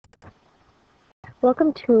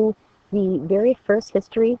Welcome to the very first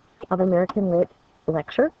History of American Lit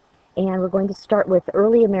lecture. And we're going to start with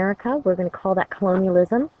early America. We're going to call that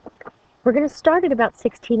colonialism. We're going to start at about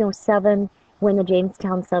 1607 when the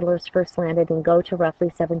Jamestown settlers first landed and go to roughly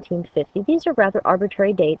 1750. These are rather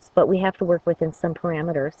arbitrary dates, but we have to work within some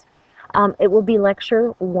parameters. It will be lecture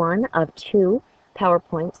 1 of 2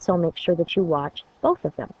 PowerPoints, so make sure that you watch both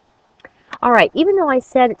of them. All right, even though I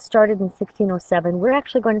said it started in 1607, we're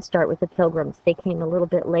actually going to start with the Pilgrims. They came a little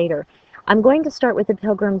bit later. I'm going to start with the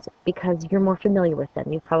Pilgrims because you're more familiar with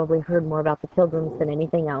them. You've probably heard more about the Pilgrims than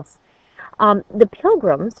anything else. The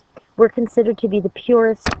Pilgrims were considered to be the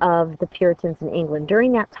purest of the Puritans in England.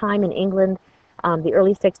 During that time in England, the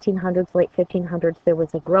early 1600s, late 1500s, there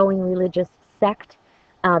was a growing religious sect.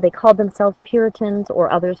 They called themselves Puritans,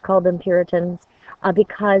 or others called them Puritans,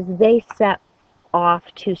 because they set off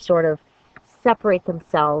to sort of separate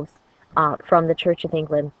themselves from the Church of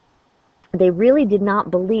England. They really did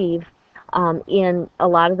not believe in a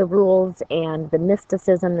lot of the rules and the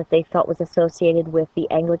mysticism that they felt was associated with the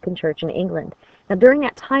Anglican Church in England. Now, during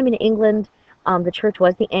that time in England, the church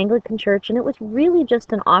was the Anglican Church, and it was really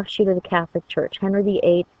just an offshoot of the Catholic Church. Henry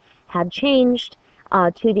VIII had changed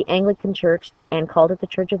to the Anglican Church and called it the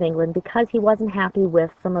Church of England because he wasn't happy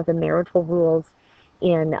with some of the marital rules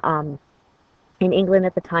in England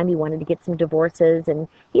at the time. He wanted to get some divorces, and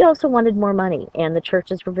he also wanted more money, and the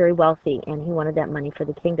churches were very wealthy, and he wanted that money for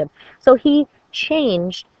the kingdom. So he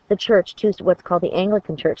changed the church to what's called the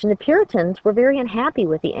Anglican Church, and the Puritans were very unhappy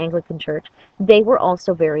with the Anglican Church. They were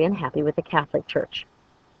also very unhappy with the Catholic Church.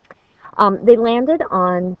 They landed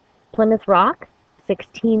on Plymouth Rock,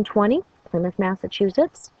 1620, Plymouth,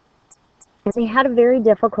 Massachusetts, and they had a very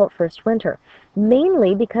difficult first winter,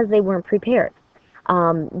 mainly because they weren't prepared.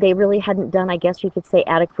 They really hadn't done, I guess you could say,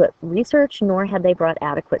 adequate research, nor had they brought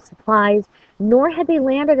adequate supplies, nor had they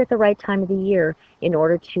landed at the right time of the year in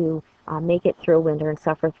order to make it through winter and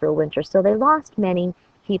suffer through winter. So they lost many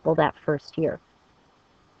people that first year.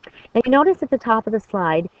 Now you notice at the top of the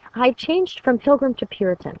slide, I've changed from Pilgrim to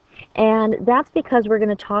Puritan, and that's because we're going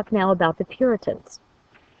to talk now about the Puritans.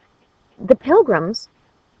 The Pilgrims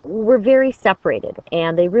were very separated,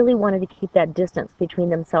 and they really wanted to keep that distance between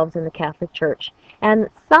themselves and the Catholic Church. And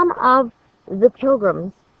some of the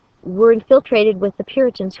Pilgrims were infiltrated with the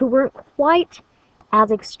Puritans, who weren't quite as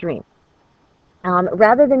extreme.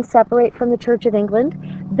 Rather than separate from the Church of England,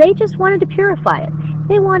 they just wanted to purify it.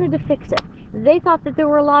 They wanted to fix it. They thought that there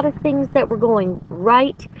were a lot of things that were going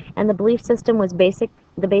right, and the belief system was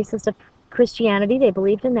the basis of Christianity. They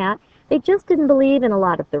believed in that. They just didn't believe in a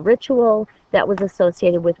lot of the ritual that was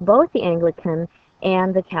associated with both the Anglican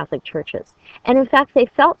and the Catholic churches. And in fact, they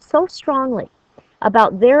felt so strongly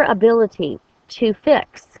about their ability to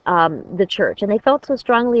fix the church, and they felt so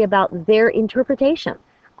strongly about their interpretation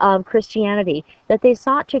of Christianity that they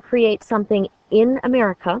sought to create something in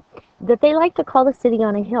America that they like to call the city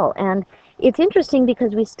on a hill. And it's interesting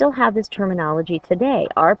because we still have this terminology today.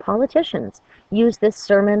 Our politicians use this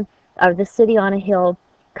sermon of the city on a hill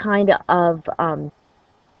kind of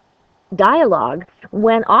dialogue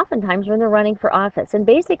oftentimes when they're running for office. And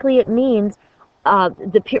basically it means to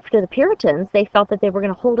the Puritans, they felt that they were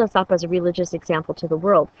going to hold us up as a religious example to the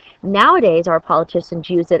world. Nowadays, our politicians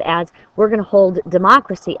use it as we're going to hold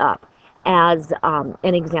democracy up as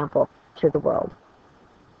an example to the world.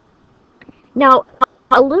 Now,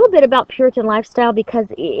 a little bit about Puritan lifestyle, because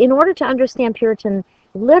in order to understand Puritan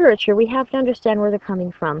literature, we have to understand where they're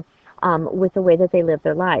coming from with the way that they live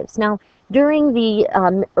their lives. Now, during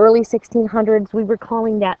the early 1600s, we were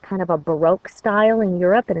calling that kind of a Baroque style in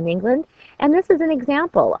Europe and in England. And this is an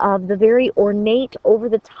example of the very ornate,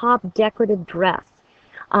 over-the-top decorative dress.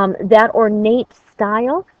 That ornate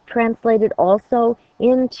style translated also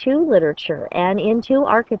into literature and into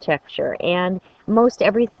architecture and most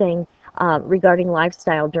everything regarding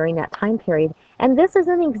lifestyle during that time period. And this is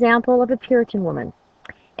an example of a Puritan woman.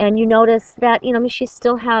 And you notice that, she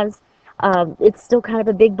still has it's still kind of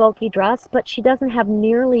a big bulky dress, but she doesn't have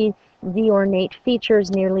nearly the ornate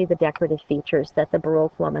features, nearly the decorative features that the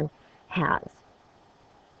Baroque woman has.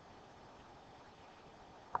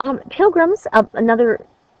 Pilgrims, another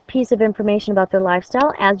piece of information about their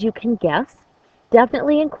lifestyle, as you can guess,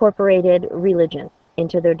 definitely incorporated religion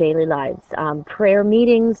into their daily lives. Prayer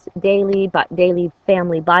meetings, daily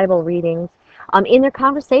family Bible readings. In their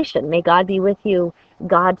conversation, may God be with you.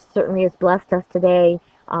 God certainly has blessed us today.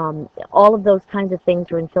 All of those kinds of things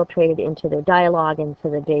were infiltrated into their dialogue, into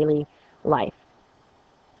the daily life.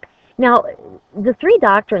 Now, the three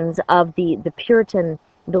doctrines of the Puritan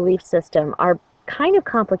belief system are kind of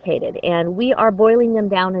complicated, and we are boiling them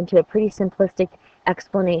down into a pretty simplistic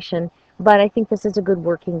explanation, but I think this is a good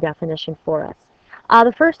working definition for us.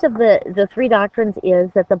 The first of the three doctrines is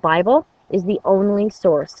that the Bible is the only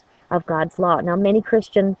source of God's law. Now, many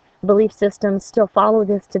Christian belief systems still follow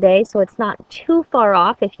this today, so it's not too far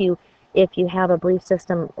off if you have a belief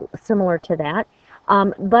system similar to that.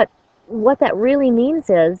 But what that really means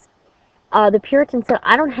is the Puritans said,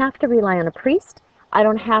 I don't have to rely on a priest. I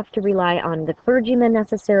don't have to rely on the clergyman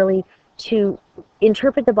necessarily to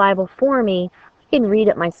interpret the Bible for me. I can read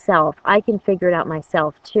it myself. I can figure it out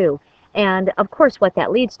myself too. And of course what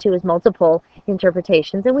that leads to is multiple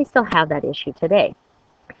interpretations, and we still have that issue today.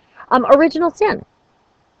 Original sin.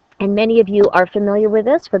 And many of you are familiar with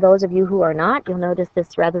this. For those of you who are not, you'll notice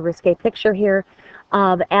this rather risque picture here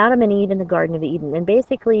of Adam and Eve in the Garden of Eden. And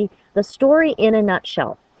basically, the story in a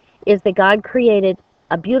nutshell is that God created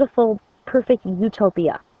a beautiful, perfect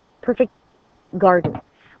utopia, perfect garden,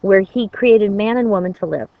 where he created man and woman to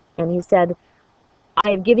live. And he said,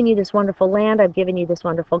 I have given you this wonderful land, I've given you this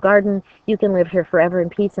wonderful garden, you can live here forever in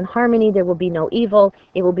peace and harmony, there will be no evil,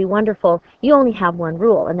 it will be wonderful. You only have one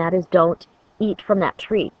rule, and that is don't eat from that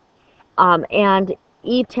tree. And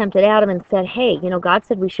Eve tempted Adam and said, hey, God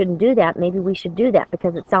said we shouldn't do that. Maybe we should do that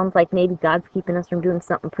because it sounds like maybe God's keeping us from doing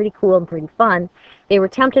something pretty cool and pretty fun. They were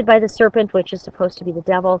tempted by the serpent, which is supposed to be the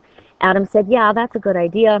devil. Adam said, yeah, that's a good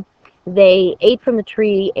idea. They ate from the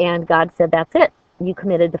tree, and God said, that's it. You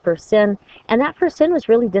committed the first sin. And that first sin was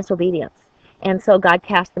really disobedience. And so God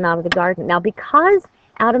cast them out of the garden. Now, because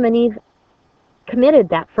Adam and Eve committed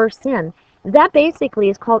that first sin, that basically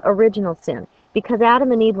is called original sin. Because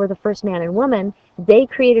Adam and Eve were the first man and woman, they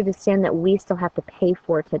created a sin that we still have to pay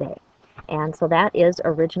for today. And so that is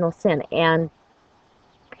original sin. And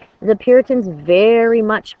the Puritans very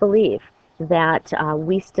much believe that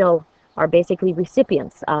we still are basically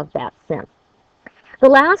recipients of that sin. The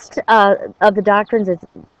last of the doctrines is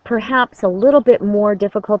perhaps a little bit more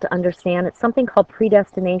difficult to understand. It's something called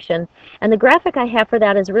predestination. And the graphic I have for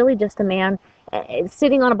that is really just a man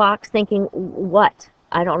sitting on a box thinking, what?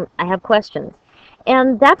 I have questions.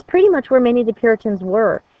 And that's pretty much where many of the Puritans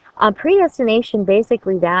were. Predestination,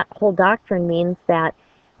 basically, that whole doctrine means that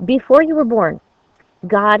before you were born,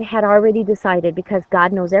 God had already decided, because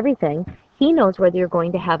God knows everything, he knows whether you're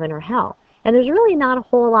going to heaven or hell. And there's really not a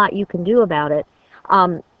whole lot you can do about it.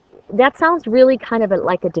 That sounds really kind of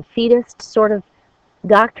like a defeatist sort of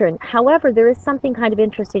doctrine. However, there is something kind of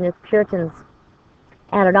interesting as Puritans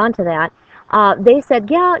added on to that. They said,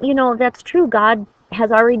 yeah, that's true. God has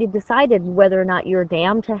already decided whether or not you're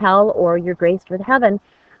damned to hell or you're graced with heaven,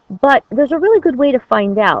 but there's a really good way to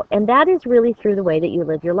find out, and that is really through the way that you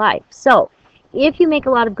live your life. So if you make a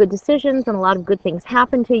lot of good decisions and a lot of good things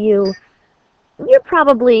happen to you, it's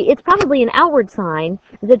probably an outward sign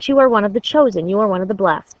that you are one of the chosen, you are one of the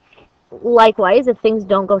blessed. Likewise, if things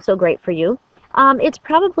don't go so great for you, it's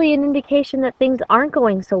probably an indication that things aren't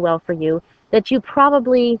going so well for you, that you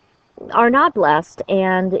probably are not blessed,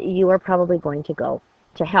 and you are probably going to go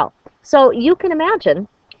to hell. So you can imagine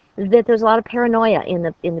that there's a lot of paranoia in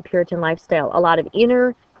the Puritan lifestyle, a lot of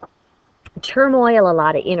inner turmoil, a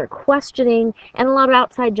lot of inner questioning, and a lot of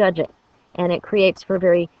outside judging. And it creates for a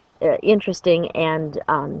very interesting and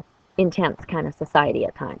intense kind of society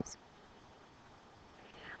at times.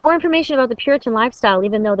 More information about the Puritan lifestyle,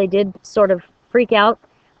 even though they did sort of freak out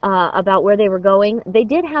about where they were going, they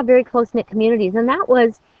did have very close-knit communities, and that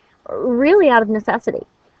was really out of necessity.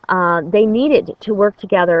 They needed to work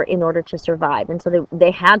together in order to survive, and so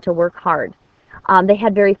they had to work hard. They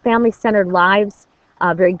had very family-centered lives,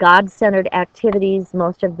 very God-centered activities.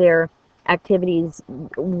 Most of their activities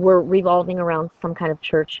were revolving around some kind of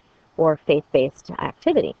church or faith-based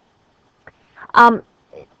activity.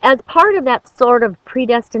 As part of that sort of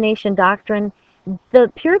predestination doctrine,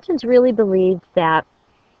 the Puritans really believed that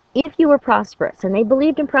if you were prosperous, and they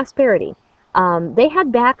believed in prosperity, they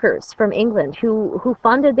had backers from England who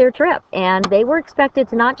funded their trip, and they were expected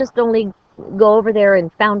to not just only go over there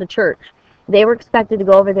and found a church. They were expected to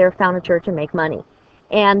go over there, found a church, and make money.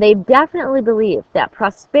 And they definitely believed that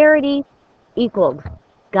prosperity equaled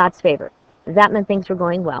God's favor. That meant things were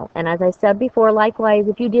going well. And as I said before, likewise,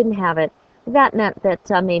 if you didn't have it, that meant that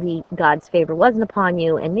maybe God's favor wasn't upon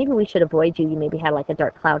you, and maybe we should avoid you. You maybe had like a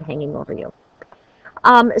dark cloud hanging over you.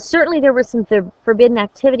 Certainly there were some forbidden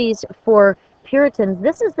activities for Puritans.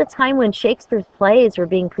 This is the time when Shakespeare's plays were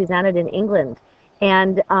being presented in England,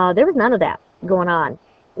 and there was none of that going on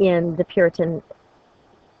in the Puritan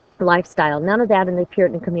lifestyle. None of that in the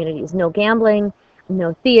Puritan communities. No gambling,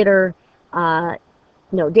 no theater,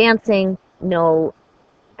 no dancing, no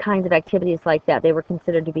kinds of activities like that. They were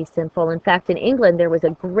considered to be sinful. In fact, in England, there was a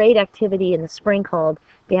great activity in the spring called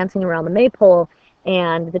Dancing Around the Maypole,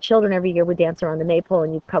 And the children every year would dance around the maypole,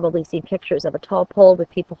 and you've probably seen pictures of a tall pole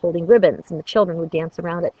with people holding ribbons, and the children would dance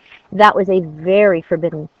around it. That was a very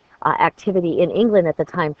forbidden activity in England at the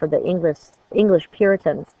time for the English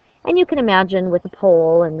Puritans. And you can imagine with the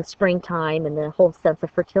pole and the springtime and the whole sense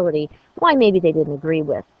of fertility, why maybe they didn't agree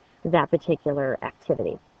with that particular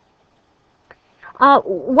activity.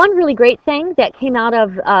 One really great thing that came out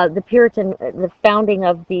of the founding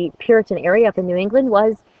of the Puritan area up in New England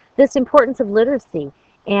was this importance of literacy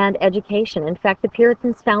and education. In fact, the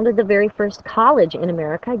Puritans founded the very first college in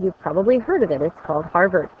America. You've probably heard of it. It's called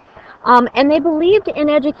Harvard. And they believed in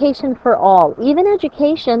education for all, even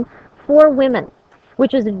education for women,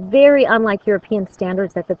 which was very unlike European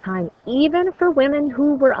standards at the time, even for women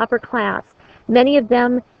who were upper class. Many of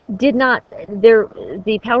them did not,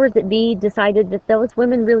 the powers that be decided that those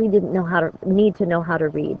women really didn't need to know how to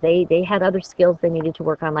read. They had other skills they needed to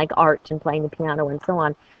work on, like art and playing the piano and so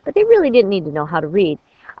on, but they really didn't need to know how to read.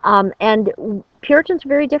 And Puritans are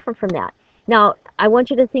very different from that. Now, I want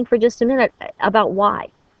you to think for just a minute about why.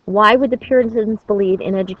 Why would the Puritans believe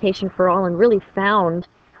in education for all and really found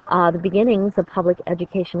the beginnings of public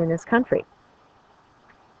education in this country?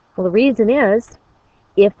 Well, the reason is,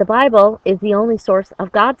 if the Bible is the only source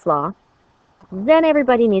of God's law, then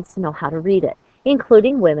everybody needs to know how to read it,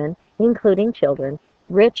 including women, including children,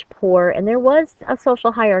 rich, poor, and there was a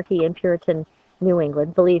social hierarchy in Puritan New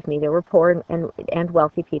England. Believe me, there were poor and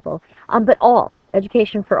wealthy people, but all,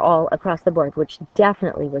 education for all across the board, which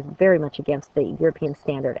definitely was very much against the European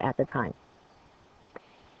standard at the time.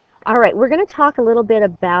 All right, we're going to talk a little bit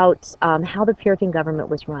about how the Puritan government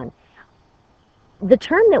was run. The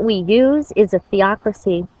term that we use is a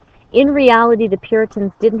theocracy. In reality, the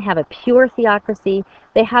Puritans didn't have a pure theocracy.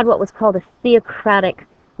 They had what was called a theocratic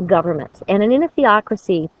government. And in a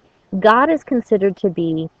theocracy, God is considered to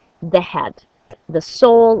be the head, the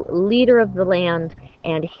sole leader of the land,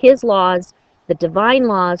 and his laws, the divine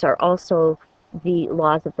laws, are also the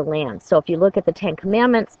laws of the land. So if you look at the Ten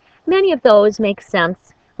Commandments, many of those make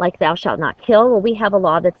sense, like thou shalt not kill. Well, we have a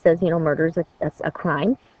law that says, murder is a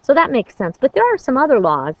crime. So that makes sense. But there are some other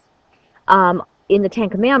laws in the Ten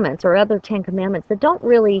Commandments or other Ten Commandments that don't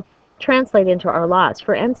really translate into our laws.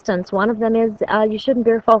 For instance, one of them is you shouldn't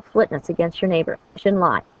bear false witness against your neighbor. You shouldn't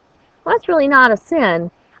lie. Well, that's really not a sin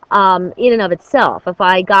in and of itself. If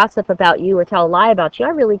I gossip about you or tell a lie about you, I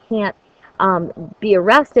really can't be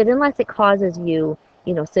arrested unless it causes you,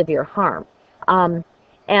 severe harm.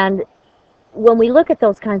 And when we look at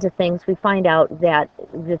those kinds of things, we find out that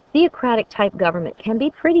the theocratic type government can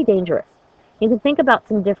be pretty dangerous. You can think about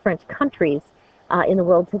some different countries in the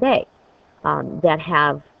world today that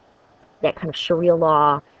have that kind of Sharia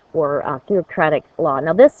law or theocratic law.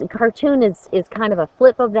 Now this cartoon is kind of a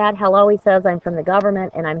flip of that. Hell always says, I'm from the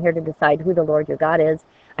government and I'm here to decide who the Lord your God is.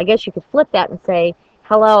 I guess you could flip that and say,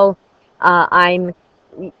 hello, I'm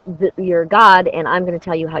your God and I'm going to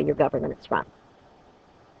tell you how your government is run.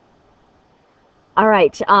 All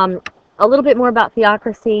right, a little bit more about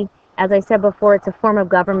theocracy. As I said before, it's a form of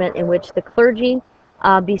government in which the clergy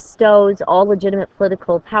bestows all legitimate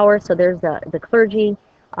political power. So there's the clergy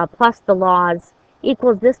plus the laws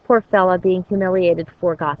equals this poor fella being humiliated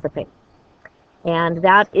for gossiping. And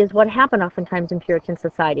that is what happened oftentimes in Puritan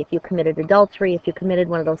society. If you committed adultery, if you committed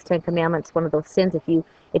one of those Ten Commandments, one of those sins,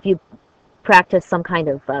 if you practiced some kind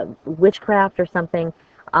of witchcraft or something,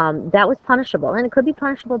 that was punishable, and it could be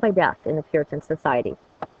punishable by death in the Puritan society.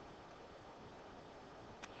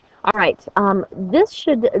 All right, this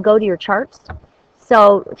should go to your charts.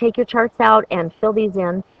 So take your charts out and fill these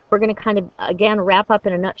in. We're going to kind of, again, wrap up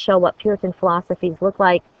in a nutshell what Puritan philosophies look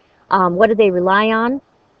like. What did they rely on?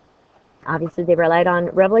 Obviously, they relied on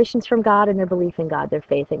revelations from God and their belief in God, their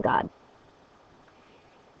faith in God.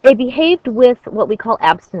 They behaved with what we call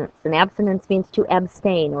abstinence, and abstinence means to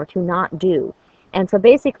abstain or to not do. And so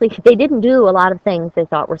basically, they didn't do a lot of things they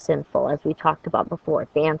thought were sinful, as we talked about before,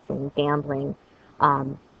 dancing, gambling,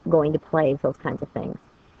 going to plays, those kinds of things.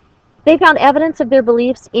 They found evidence of their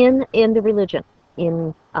beliefs in the religion,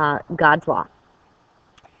 in God's law.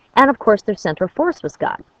 And of course, their central force was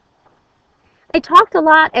God. They talked a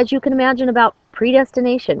lot, as you can imagine, about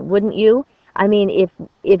predestination, wouldn't you? I mean,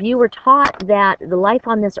 if you were taught that the life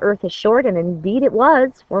on this earth is short, and indeed it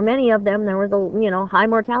was, for many of them, there was a high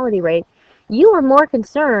mortality rate, you were more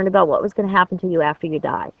concerned about what was going to happen to you after you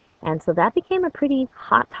die. And so that became a pretty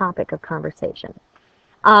hot topic of conversation.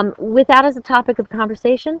 With that as a topic of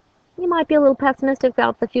conversation, you might be a little pessimistic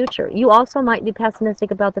about the future. You also might be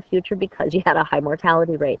pessimistic about the future because you had a high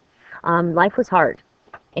mortality rate. Life was hard,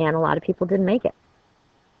 and a lot of people didn't make it.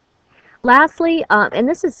 Lastly, and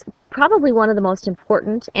this is probably one of the most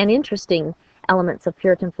important and interesting elements of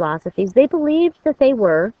Puritan philosophies, they believed that they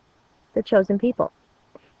were the chosen people.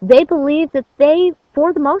 They believed that they,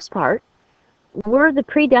 for the most part, were the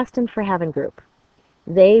predestined for heaven group.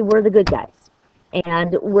 They were the good guys.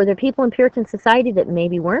 And were there people in Puritan society that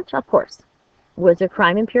maybe weren't? Of course. Was there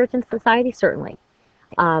crime in Puritan society? Certainly.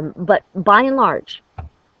 But by and large,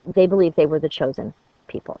 they believed they were the chosen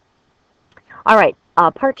people. All right,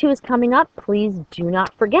 part 2 is coming up. Please do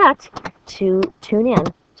not forget to tune in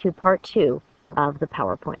to part 2 of the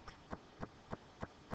PowerPoint.